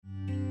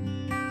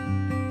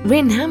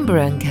Rin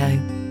Hamborough & Co.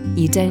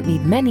 You don't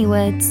need many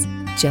words,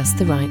 just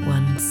the right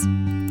ones.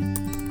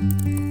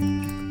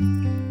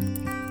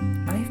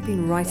 I've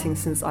been writing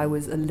since I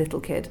was a little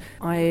kid.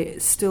 I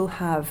still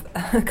have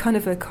a kind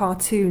of a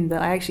cartoon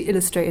that I actually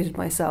illustrated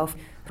myself.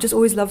 Just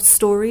always loved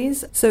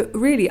stories. So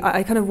really,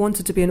 I kind of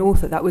wanted to be an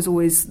author. That was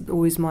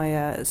always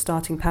my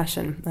starting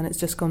passion, and it's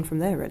just gone from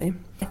there, really.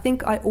 I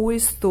think I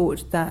always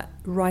thought that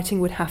writing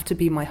would have to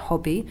be my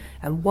hobby,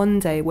 and one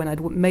day when I'd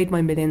made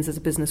my millions as a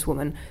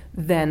businesswoman,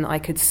 then I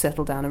could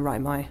settle down and write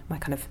my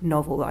kind of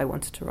novel that I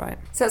wanted to write.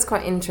 So that's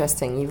quite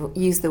interesting. You've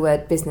used the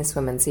word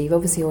businesswoman, so you've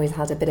obviously always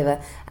had a bit of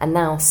a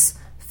nous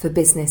for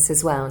business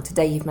as well, and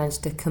today you've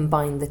managed to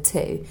combine the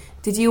two.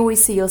 Did you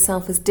always see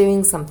yourself as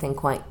doing something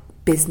quite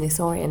business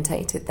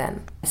orientated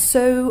then?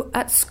 So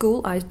at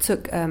school I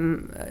took a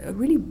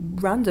really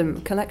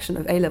random collection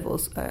of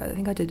A-levels. I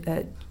think I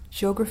did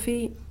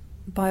geography,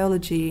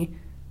 biology,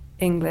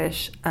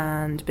 English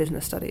and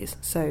business studies.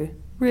 So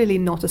really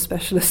not a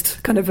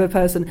specialist kind of a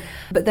person.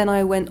 But then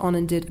I went on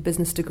and did a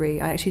business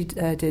degree. I actually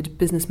did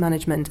business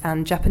management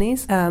and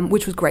Japanese,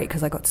 which was great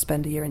because I got to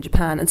spend a year in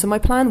Japan. And so my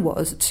plan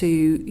was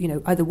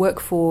to, either work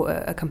for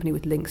a company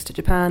with links to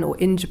Japan or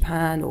in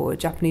Japan or a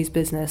Japanese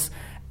business.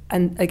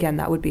 And again,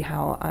 that would be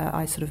how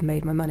I sort of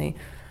made my money.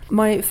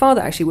 My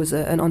father actually was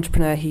an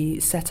entrepreneur.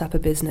 He set up a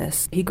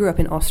business. He grew up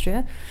in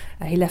Austria.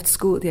 He left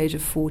school at the age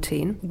of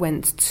 14,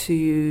 went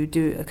to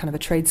do a kind of a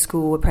trade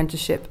school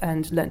apprenticeship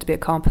and learnt to be a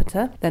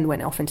carpenter, then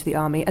went off into the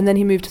army. And then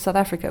he moved to South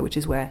Africa, which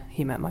is where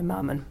he met my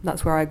mum, and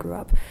that's where I grew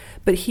up.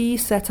 But he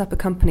set up a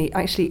company,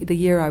 actually the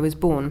year I was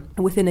born,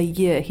 and within a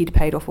year he'd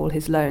paid off all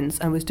his loans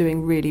and was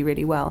doing really,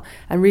 really well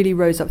and really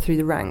rose up through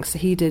the ranks. So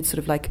he did sort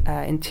of like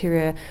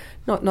interior,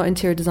 not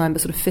interior design,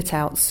 but sort of fit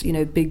outs,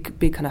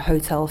 big kind of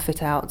hotel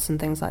fit outs and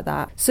things like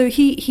that. So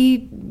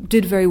he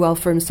did very well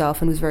for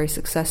himself and was very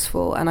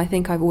successful. And I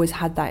think I've always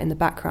had that in the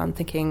background,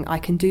 thinking I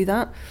can do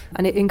that.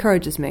 And it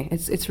encourages me.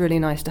 It's really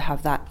nice to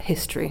have that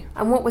history.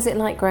 And what was it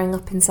like growing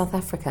up in South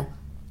Africa?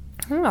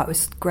 Oh, it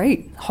was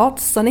great. Hot,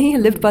 sunny,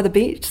 lived by the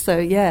beach. So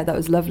yeah, that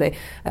was lovely.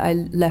 I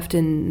left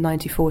in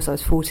 94, so I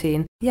was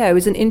 14. Yeah, it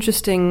was an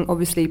interesting,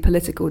 obviously,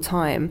 political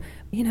time.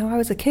 I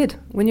was a kid.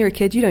 When you're a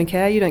kid, you don't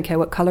care. You don't care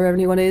what colour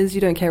anyone is.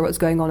 You don't care what's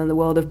going on in the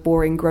world of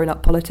boring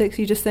grown-up politics.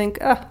 You just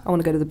think, I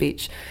want to go to the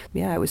beach.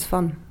 Yeah, it was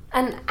fun.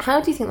 And how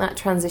do you think that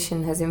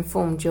transition has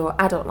informed your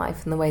adult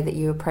life and the way that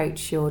you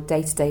approach your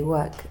day-to-day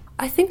work?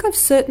 I think I've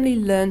certainly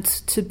learnt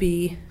to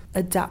be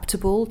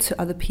adaptable to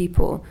other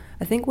people.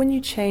 I think when you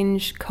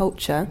change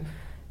culture,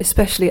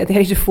 especially at the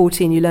age of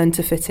 14, you learn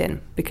to fit in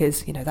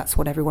because, that's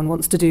what everyone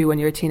wants to do when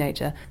you're a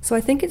teenager. So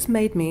I think it's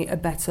made me a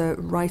better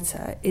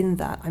writer in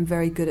that I'm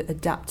very good at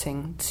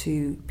adapting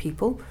to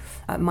people.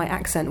 My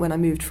accent when I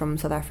moved from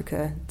South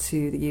Africa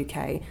to the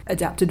UK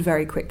adapted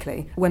very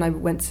quickly. When I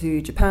went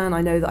to Japan,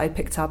 I know that I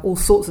picked up all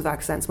sorts of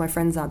accents. My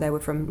friends out there were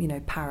from,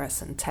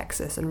 Paris and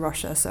Texas and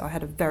Russia, so I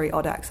had a very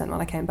odd accent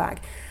when I came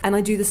back. And I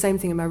do the same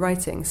thing in my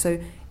writing. So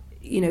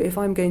if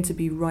I'm going to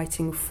be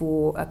writing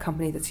for a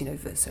company that's,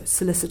 so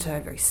solicitor,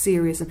 very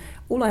serious, and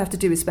all I have to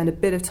do is spend a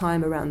bit of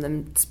time around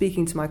them,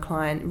 speaking to my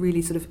client,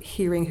 really sort of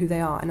hearing who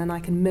they are, and then I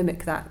can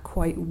mimic that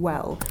quite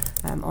well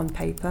on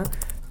paper.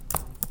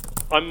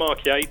 I'm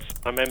Mark Yates.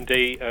 I'm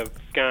MD of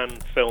Scan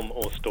Film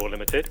or Store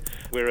Limited.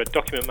 We're a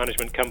document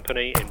management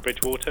company in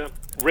Bridgewater.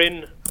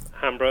 Rin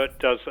Hamborough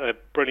does a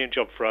brilliant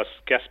job for us,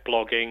 guest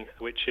blogging,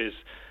 which is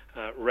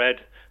read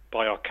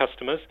by our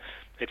customers.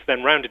 It's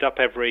then rounded up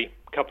every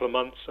couple of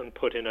months and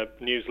put in a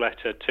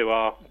newsletter to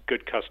our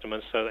good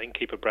customers so they can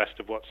keep abreast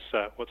of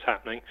what's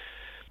happening.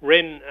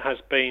 Rin has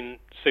been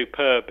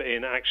superb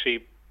in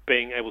actually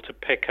being able to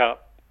pick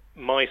up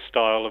my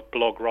style of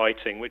blog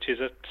writing, which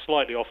is a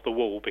slightly off the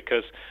wall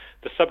because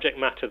the subject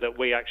matter that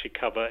we actually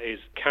cover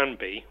can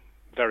be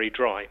very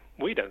dry.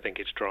 We don't think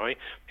it's dry.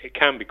 It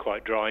can be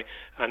quite dry,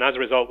 and as a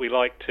result, we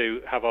like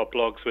to have our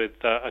blogs with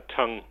a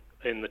tongue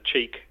in the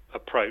cheek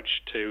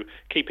approach to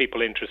keep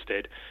people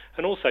interested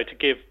and also to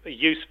give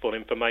useful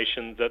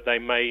information that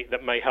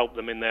may help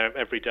them in their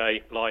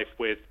everyday life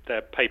with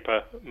their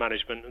paper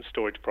management and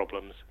storage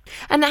problems.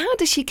 And how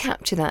does she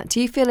capture that? Do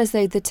you feel as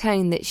though the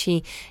tone that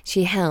she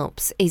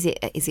helps, is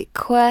it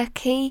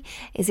quirky?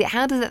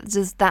 How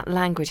does that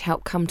language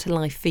help come to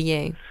life for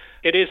you?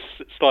 It is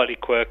slightly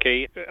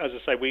quirky. As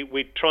I say,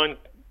 we try and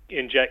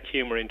inject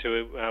humour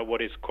into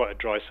what is quite a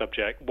dry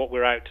subject. What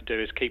we're out to do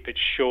is keep it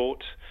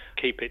short,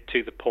 keep it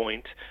to the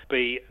point,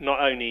 be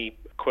not only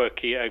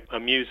quirky,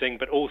 amusing,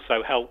 but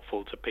also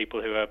helpful to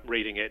people who are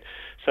reading it,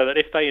 so that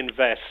if they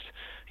invest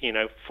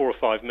 4 or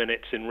 5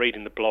 minutes in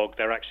reading the blog,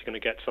 they're actually going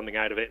to get something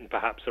out of it and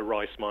perhaps a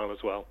wry smile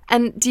as well.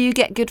 And do you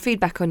get good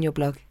feedback on your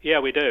blog? Yeah,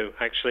 we do,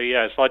 actually,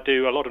 yes. I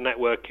do a lot of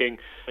networking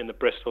in the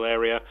Bristol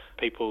area.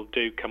 People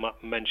do come up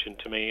and mention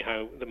to me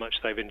how much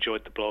they've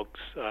enjoyed the blogs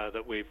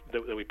that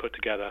we put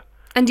together.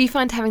 And do you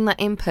find having that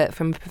input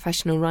from a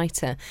professional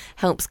writer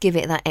helps give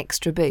it that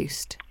extra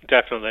boost?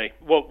 Definitely.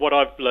 What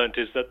I've learned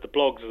is that the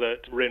blogs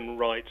that Rin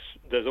writes,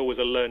 there's always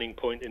a learning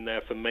point in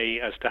there for me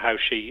as to how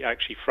she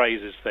actually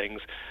phrases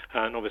things.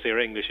 And obviously her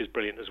English is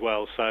brilliant as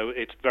well, so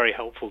it's very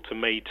helpful to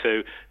me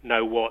to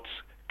know what's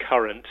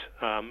current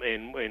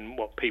in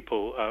what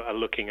people are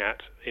looking at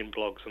in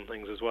blogs and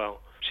things as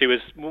well. She was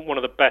one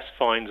of the best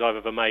finds I've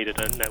ever made at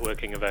a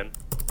networking event.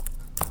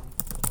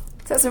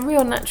 So it's a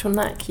real natural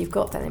knack you've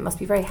got then. It must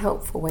be very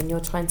helpful when you're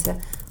trying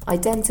to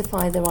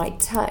identify the right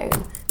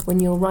tone when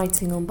you're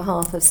writing on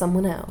behalf of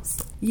someone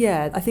else.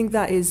 Yeah, I think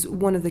that is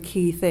one of the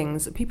key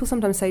things. People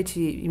sometimes say to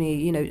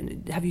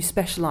me, have you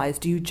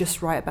specialised? Do you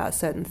just write about a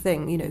certain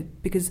thing?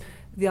 Because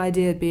the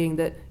idea being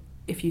that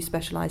if you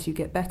specialise, you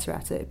get better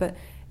at it. But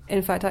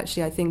in fact,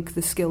 actually, I think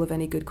the skill of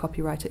any good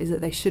copywriter is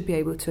that they should be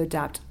able to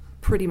adapt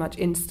pretty much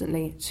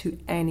instantly to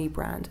any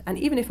brand. And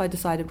even if I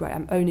decided, right,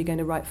 I'm only going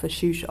to write for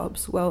shoe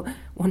shops, well,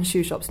 one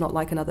shoe shop's not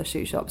like another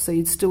shoe shop, so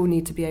you'd still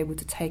need to be able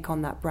to take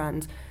on that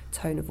brand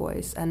tone of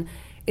voice. And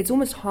it's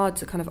almost hard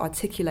to kind of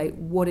articulate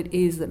what it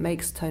is that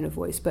makes tone of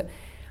voice, but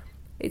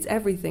it's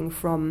everything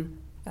from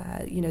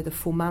the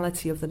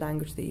formality of the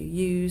language that you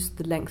use,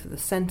 the length of the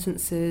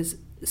sentences,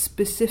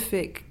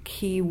 specific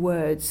key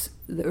words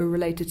that are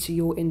related to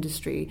your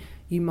industry.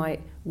 You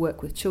might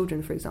work with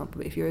children, for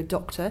example. If you're a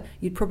doctor,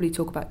 you'd probably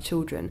talk about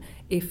children.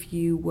 If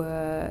you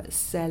were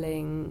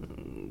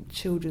selling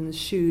children's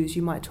shoes,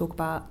 you might talk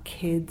about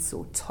kids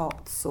or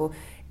tots, or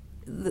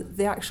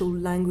the actual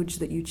language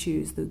that you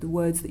choose, the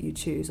words that you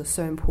choose are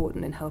so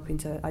important in helping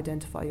to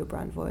identify your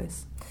brand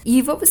voice.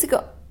 You've obviously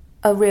got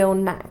a real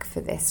knack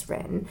for this,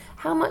 Rin.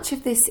 How much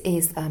of this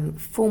is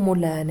formal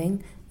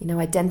learning,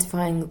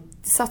 identifying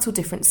subtle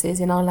differences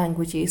in our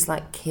language use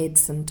like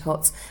kids and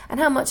tots, and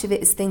how much of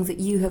it is things that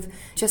you have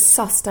just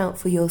sussed out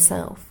for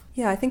yourself?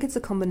 Yeah, I think it's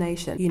a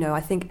combination.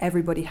 I think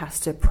everybody has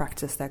to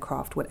practice their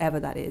craft, whatever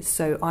that is.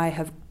 So I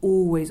have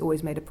always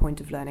made a point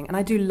of learning. And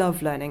I do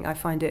love learning. I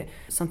find it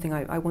something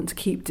I want to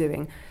keep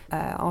doing.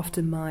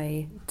 After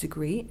my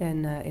degree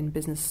in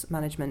business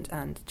management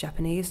and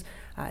Japanese,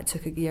 I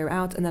took a year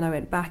out, and then I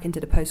went back and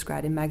did a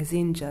postgrad in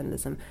magazine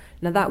journalism.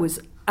 Now, that was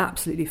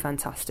absolutely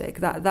fantastic.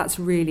 That's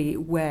really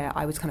where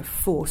I was kind of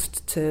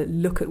forced to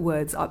look at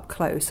words up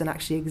close and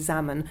actually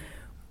examine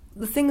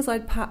the things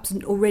I'd perhaps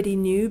already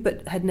knew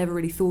but had never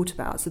really thought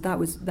about. So that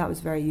was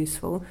very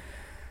useful.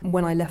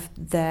 When I left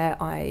there,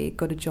 I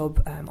got a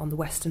job on the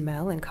Western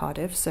Mail in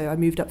Cardiff. So I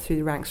moved up through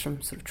the ranks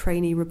from sort of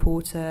trainee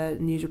reporter,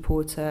 news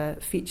reporter,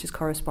 features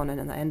correspondent,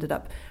 and I ended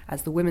up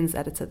as the women's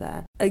editor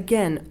there.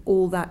 Again,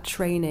 all that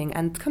training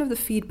and kind of the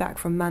feedback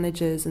from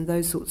managers and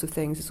those sorts of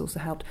things has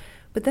also helped.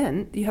 But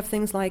then you have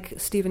things like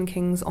Stephen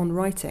King's On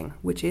Writing,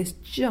 which is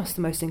just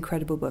the most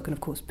incredible book. And of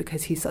course,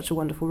 because he's such a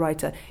wonderful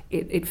writer,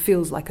 it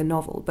feels like a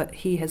novel. But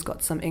he has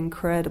got some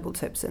incredible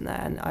tips in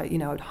there. And I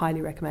would highly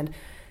recommend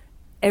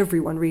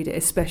everyone read it,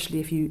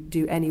 especially if you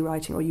do any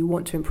writing or you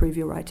want to improve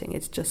your writing.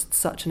 It's just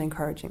such an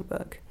encouraging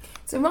book.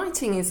 So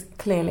writing is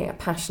clearly a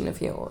passion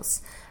of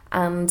yours.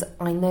 And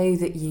I know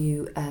that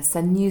you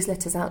send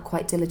newsletters out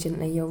quite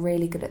diligently. You're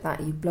really good at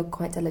that. You blog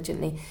quite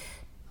diligently.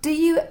 Do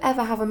you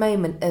ever have a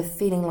moment of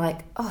feeling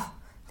like, oh,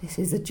 this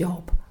is a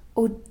job?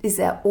 Or is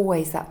there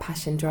always that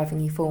passion driving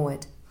you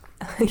forward?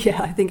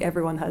 Yeah, I think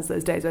everyone has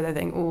those days where they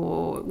think,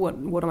 oh,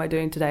 what am I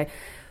doing today?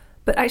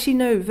 But actually,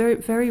 no, very,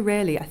 very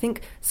rarely. I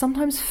think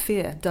sometimes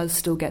fear does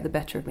still get the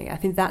better of me. I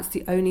think that's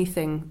the only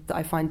thing that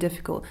I find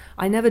difficult.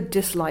 I never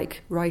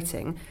dislike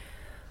writing,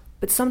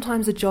 but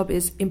sometimes a job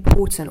is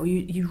important or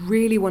you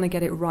really want to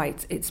get it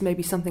right. It's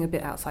maybe something a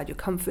bit outside your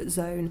comfort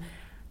zone.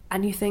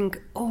 And you think,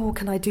 oh,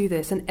 can I do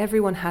this? And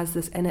everyone has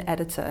this inner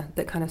editor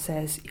that kind of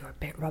says, you're a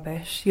bit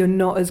rubbish. You're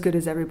not as good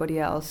as everybody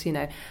else,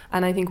 And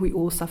I think we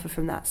all suffer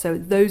from that. So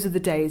those are the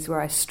days where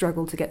I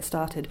struggle to get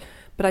started.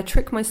 But I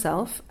trick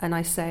myself and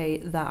I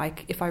say that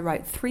if I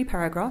write 3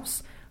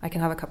 paragraphs, I can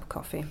have a cup of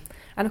coffee.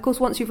 And of course,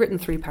 once you've written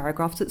 3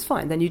 paragraphs, it's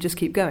fine. Then you just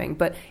keep going.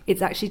 But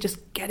it's actually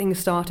just getting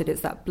started.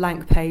 It's that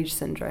blank page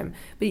syndrome.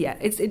 But yeah,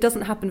 it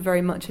doesn't happen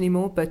very much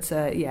anymore. But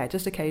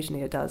just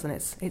occasionally it does. And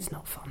it's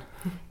not fun.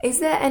 Is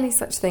there any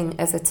such thing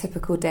as a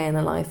typical day in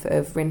the life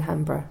of Rin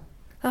Hambro?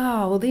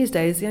 Well, these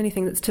days, the only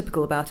thing that's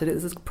typical about it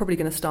is it's probably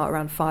going to start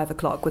around 5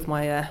 o'clock with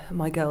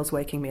my girls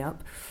waking me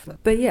up.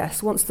 But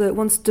yes, once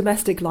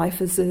domestic life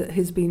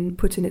has been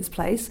put in its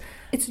place,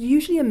 it's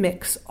usually a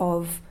mix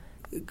of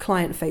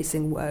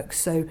client-facing work.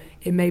 So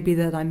it may be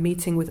that I'm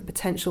meeting with a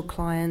potential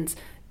client,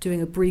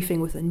 doing a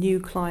briefing with a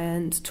new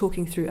client,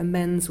 talking through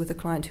amends with a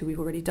client who we've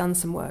already done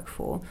some work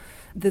for.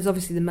 There's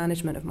obviously the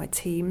management of my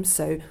team.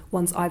 So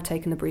once I've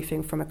taken the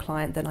briefing from a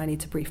client, then I need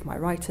to brief my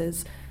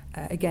writers.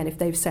 Again, if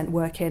they've sent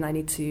work in, I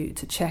need to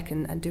check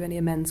and do any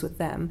amends with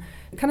them.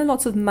 Kind of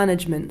lots of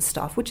management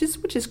stuff, which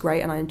is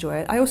great, and I enjoy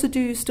it. I also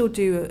still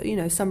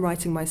do some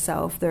writing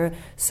myself. There are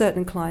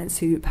certain clients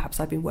who perhaps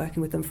I've been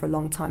working with them for a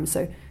long time,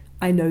 so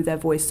I know their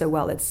voice so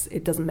well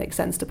it doesn't make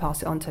sense to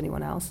pass it on to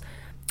anyone else.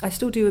 I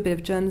still do a bit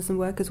of journalism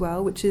work as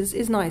well, which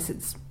is nice.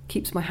 It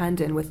keeps my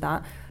hand in with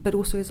that, but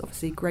also is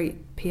obviously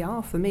great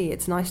PR for me.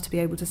 It's nice to be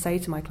able to say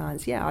to my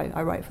clients, yeah,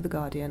 I write for The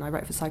Guardian, I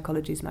write for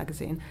Psychology's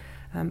magazine,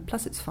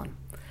 plus it's fun.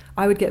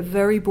 I would get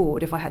very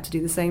bored if I had to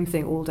do the same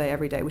thing all day,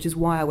 every day, which is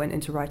why I went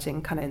into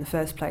writing kind of in the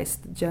first place.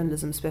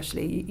 Journalism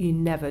especially, you're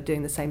never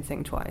doing the same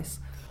thing twice.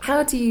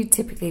 How do you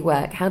typically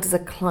work? How does a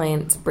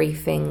client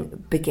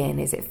briefing begin?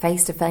 Is it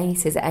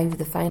face-to-face? Is it over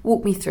the phone?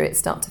 Walk me through it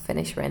start to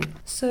finish, Rin.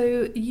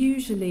 So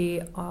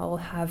usually I'll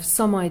have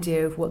some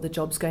idea of what the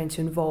job's going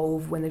to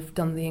involve when they've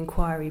done the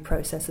inquiry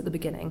process at the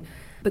beginning.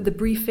 But the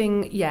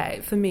briefing,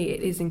 for me,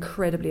 it is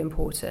incredibly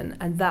important,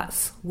 and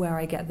that's where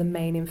I get the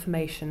main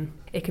information.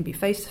 It can be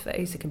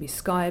face-to-face, it can be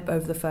Skype,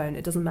 over the phone,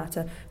 it doesn't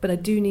matter. But I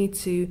do need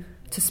to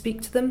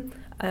speak to them.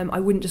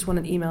 I wouldn't just want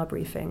an email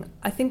briefing.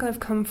 I think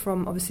I've come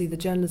from, obviously, the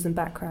journalism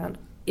background.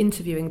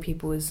 Interviewing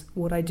people is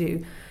what I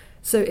do.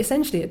 So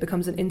essentially it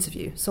becomes an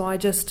interview. So I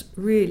just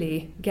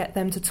really get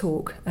them to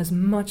talk as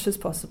much as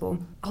possible.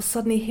 I'll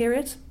suddenly hear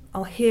it.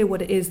 I'll hear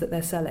what it is that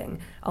they're selling.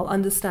 I'll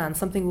understand.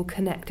 Something will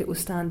connect. It will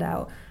stand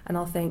out. And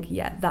I'll think,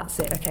 that's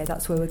it. Okay,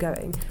 that's where we're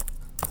going.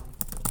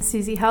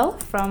 Susie Hull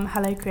from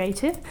Hello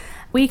Creative.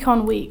 Week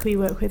on week we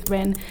work with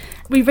Rin.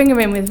 We bring her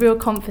in with real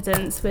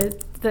confidence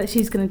that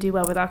she's going to do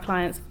well with our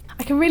clients.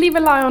 I can really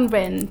rely on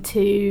Rin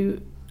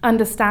to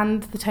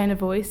understand the tone of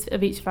voice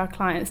of each of our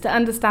clients, to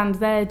understand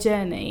their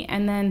journey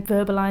and then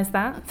verbalise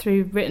that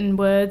through written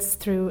words,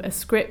 through a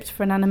script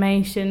for an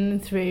animation,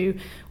 through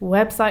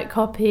website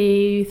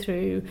copy,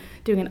 through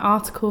doing an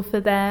article for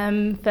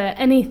them, for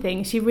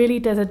anything. She really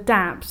does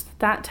adapt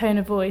that tone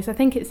of voice. I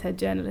think it's her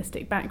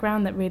journalistic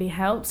background that really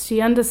helps.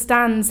 She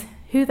understands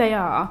who they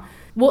are,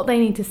 what they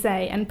need to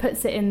say, and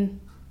puts it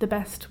in the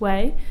best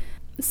way.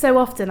 So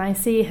often I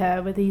see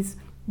her with these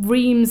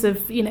reams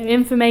of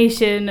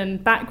information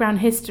and background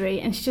history,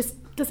 and she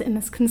just does it in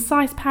this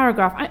concise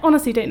paragraph. I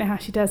honestly don't know how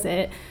she does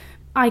it.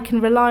 I can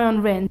rely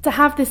on Rin to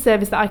have this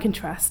service that I can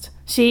trust.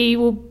 She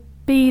will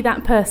be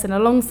that person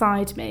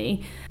alongside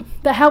me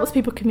that helps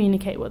people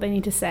communicate what they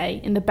need to say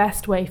in the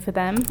best way for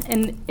them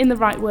and in the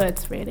right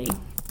words, really.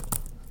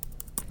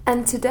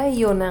 And today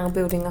you're now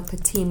building up a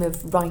team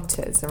of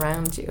writers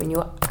around you, and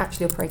you're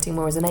actually operating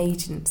more as an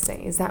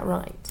agency. Is that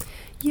right?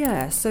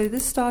 Yeah, so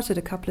this started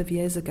a couple of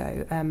years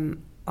ago.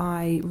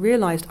 I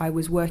realised I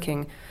was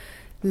working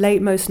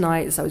late most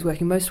nights, I was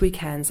working most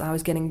weekends, I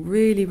was getting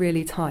really,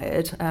 really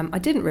tired. I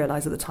didn't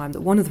realise at the time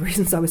that one of the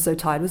reasons I was so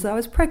tired was that I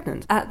was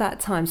pregnant. At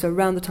that time, so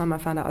around the time I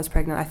found out I was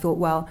pregnant, I thought,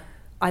 well,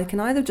 I can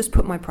either just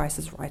put my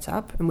prices right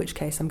up, in which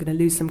case I'm going to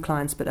lose some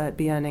clients but I'd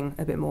be earning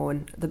a bit more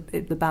and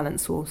the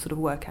balance will sort of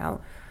work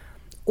out,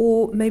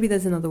 or maybe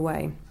there's another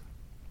way.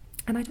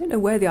 And I don't know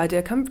where the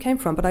idea came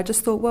from, but I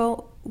just thought,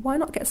 well, why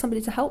not get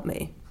somebody to help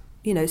me?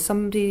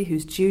 Somebody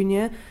who's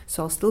junior,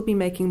 so I'll still be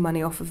making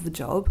money off of the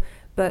job,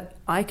 but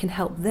I can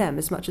help them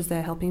as much as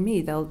they're helping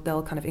me.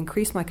 They'll kind of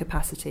increase my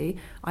capacity.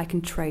 I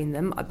can train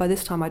them. By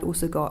this time, I'd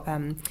also got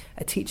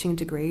a teaching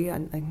degree,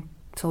 and I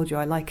told you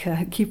I like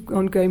keep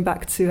on going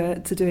back to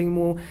doing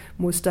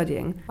more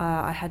studying.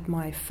 I had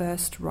my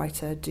first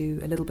writer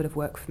do a little bit of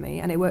work for me,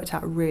 and it worked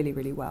out really,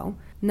 really well.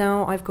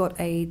 Now I've got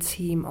a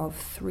team of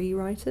 3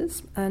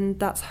 writers, and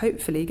that's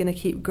hopefully going to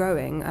keep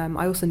growing.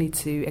 I also need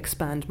to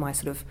expand my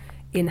sort of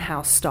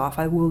in-house staff.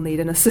 I will need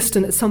an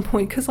assistant at some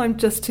point because I'm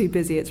just too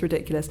busy. It's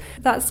ridiculous.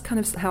 That's kind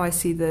of how I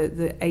see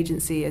the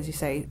agency, as you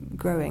say,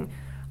 growing.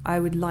 I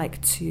would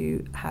like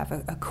to have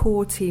a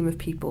core team of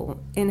people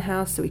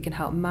in-house so we can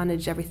help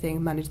manage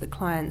everything, manage the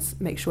clients,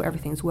 make sure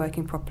everything's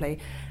working properly,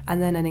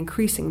 and then an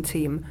increasing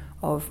team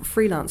of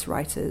freelance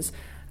writers.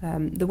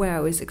 The way I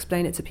always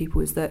explain it to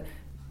people is that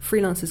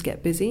freelancers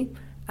get busy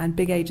and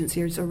big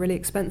agencies are really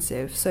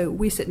expensive. So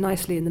we sit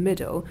nicely in the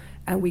middle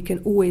and we can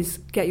always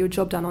get your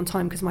job done on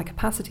time because my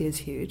capacity is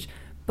huge,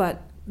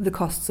 but the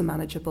costs are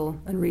manageable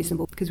and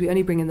reasonable because we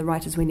only bring in the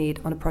writers we need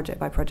on a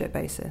project-by-project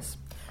basis.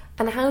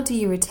 And how do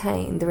you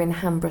retain the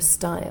Rinhambra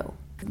style?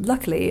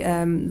 Luckily,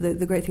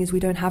 the great thing is we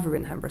don't have a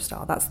Rinhambra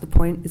style. That's the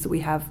point, is that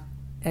we have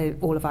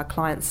all of our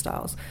client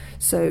styles.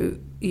 So,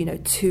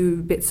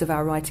 2 bits of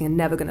our writing are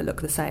never going to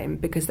look the same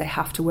because they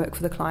have to work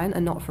for the client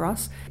and not for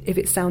us. If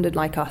it sounded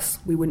like us,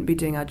 we wouldn't be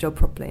doing our job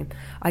properly.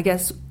 I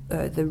guess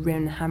the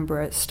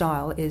Rinhambra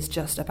style is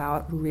just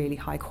about really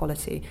high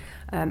quality.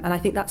 And I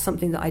think that's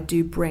something that I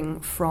do bring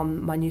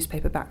from my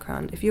newspaper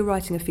background. If you're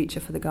writing a feature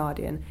for The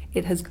Guardian,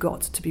 it has got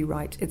to be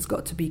right. It's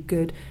got to be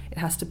good. It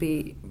has to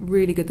be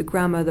really good, the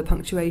grammar, the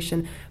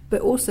punctuation,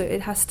 but also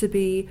it has to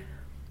be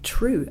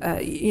true.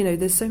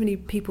 There's so many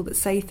people that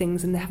say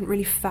things and they haven't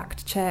really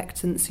fact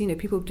checked, and so,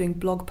 people are doing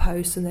blog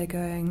posts and they're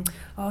going,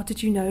 oh,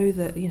 did you know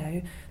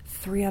that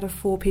 3 out of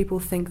 4 people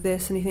think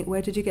this, and you think,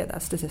 where did you get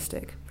that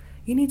statistic?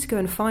 You need to go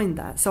and find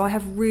that. So I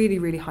have really,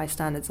 really high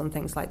standards on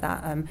things like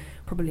that.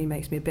 Probably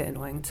makes me a bit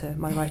annoying to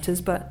my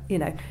writers, but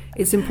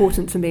it's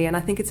important to me, and I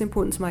think it's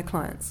important to my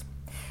clients.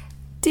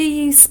 Do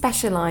you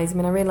specialise?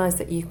 I realise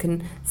that you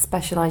can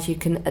specialise,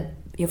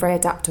 you're very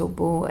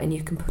adaptable and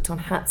you can put on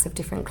hats of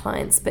different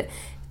clients, but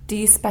do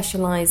you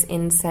specialise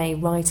in, say,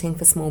 writing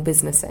for small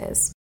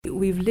businesses?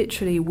 We've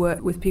literally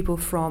worked with people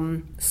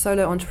from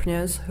solo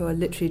entrepreneurs who are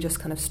literally just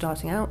kind of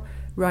starting out,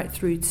 right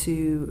through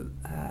to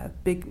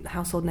big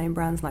household name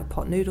brands like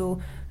Pot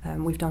Noodle.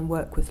 We've done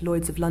work with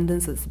Lloyd's of London,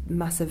 so it's a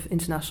massive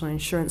international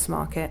insurance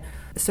market.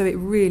 So it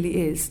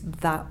really is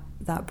that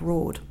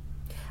broad.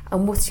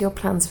 And what's your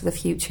plans for the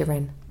future,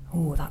 Rin?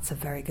 Oh, that's a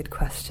very good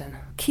question.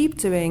 Keep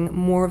doing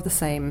more of the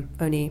same,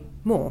 only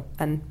more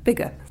and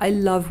bigger. I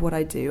love what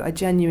I do. I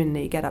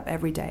genuinely get up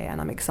every day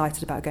and I'm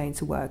excited about going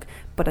to work,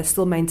 but I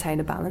still maintain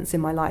a balance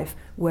in my life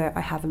where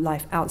I have a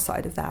life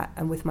outside of that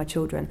and with my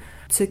children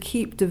to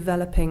keep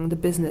developing the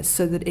business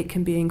so that it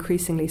can be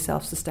increasingly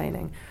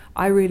self-sustaining.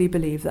 I really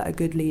believe that a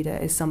good leader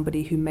is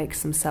somebody who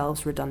makes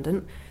themselves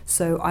redundant.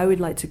 So I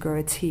would like to grow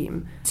a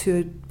team to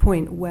a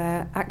point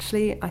where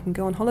actually I can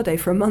go on holiday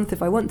for a month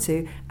if I want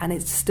to, and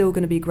it's still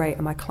going to be great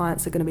and my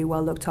clients are going to be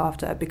well looked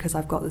after because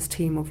I've got this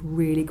team of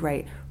really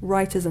great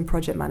writers and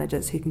project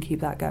managers who can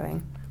keep that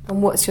going.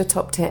 And what's your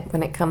top tip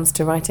when it comes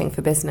to writing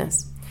for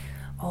business?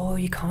 Oh,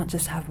 you can't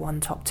just have one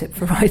top tip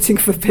for writing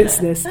for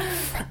business.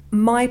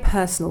 My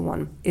personal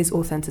one is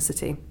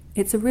authenticity.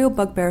 It's a real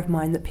bugbear of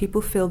mine that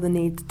people feel the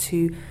need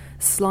to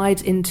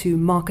slide into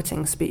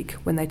marketing speak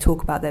when they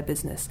talk about their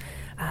business.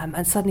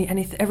 And suddenly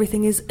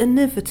everything is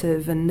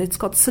innovative and it's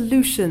got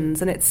solutions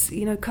and it's,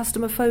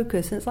 customer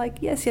focus. And it's like,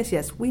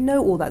 yes, we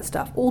know all that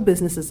stuff. All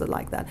businesses are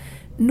like that.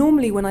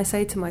 Normally when I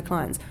say to my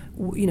clients,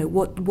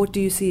 what do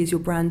you see as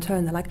your brand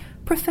tone? They're like,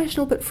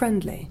 professional but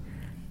friendly.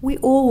 We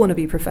all want to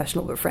be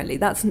professional but friendly.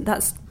 That's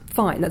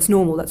fine, that's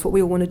normal, that's what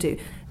we all want to do.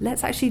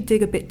 Let's actually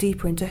dig a bit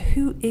deeper into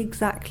who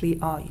exactly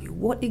are you?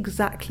 What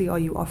exactly are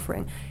you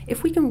offering?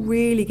 If we can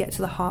really get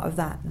to the heart of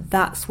that,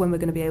 that's when we're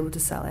going to be able to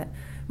sell it.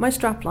 My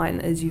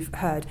strapline, as you've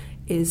heard,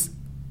 is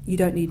you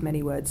don't need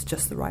many words,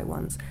 just the right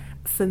ones.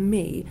 For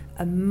me,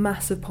 a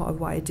massive part of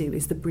what I do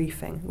is the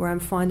briefing, where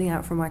I'm finding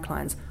out from my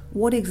clients,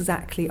 what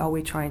exactly are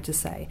we trying to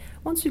say?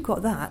 Once you've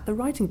got that, the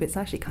writing bit's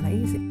actually kind of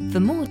easy.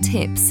 For more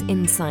tips,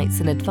 insights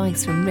and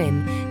advice from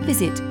Rin,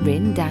 visit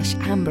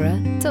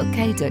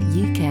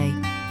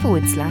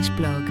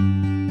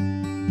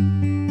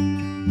rin-hamborough.co.uk/blog.